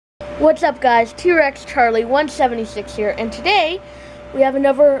What's up, guys? T-Rex Charlie 176 here, and today we have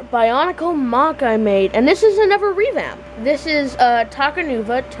another Bionicle MOC I made, and this is another revamp. This is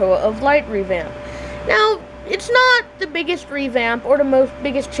Takanuva Toa of Light revamp. Now, it's not the biggest revamp or the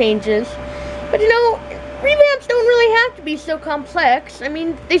biggest changes, but you know, revamps don't really have to be so complex. I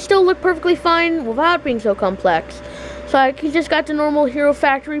mean, they still look perfectly fine without being so complex. So he just got the normal Hero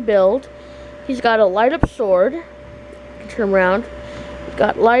Factory build. He's got a light-up sword. Turn him around.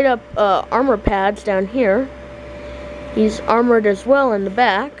 Got light up armor pads down here. He's armored as well in the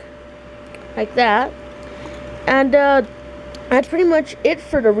back, like that. And that's pretty much it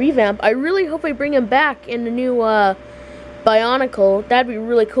for the revamp. I really hope they bring him back in the new Bionicle. That'd be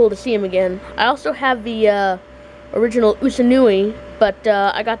really cool to see him again. I also have the original Usanui, but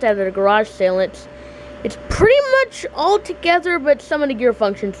I got that at a garage sale. It's pretty much all together, but some of the gear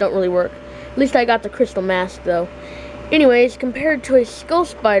functions don't really work. At least I got the crystal mask though. Anyways, compared to a skull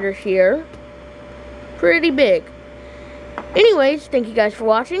spider here, pretty big. Anyways, thank you guys for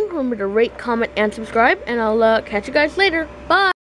watching. Remember to rate, comment, and subscribe, and I'll catch you guys later. Bye!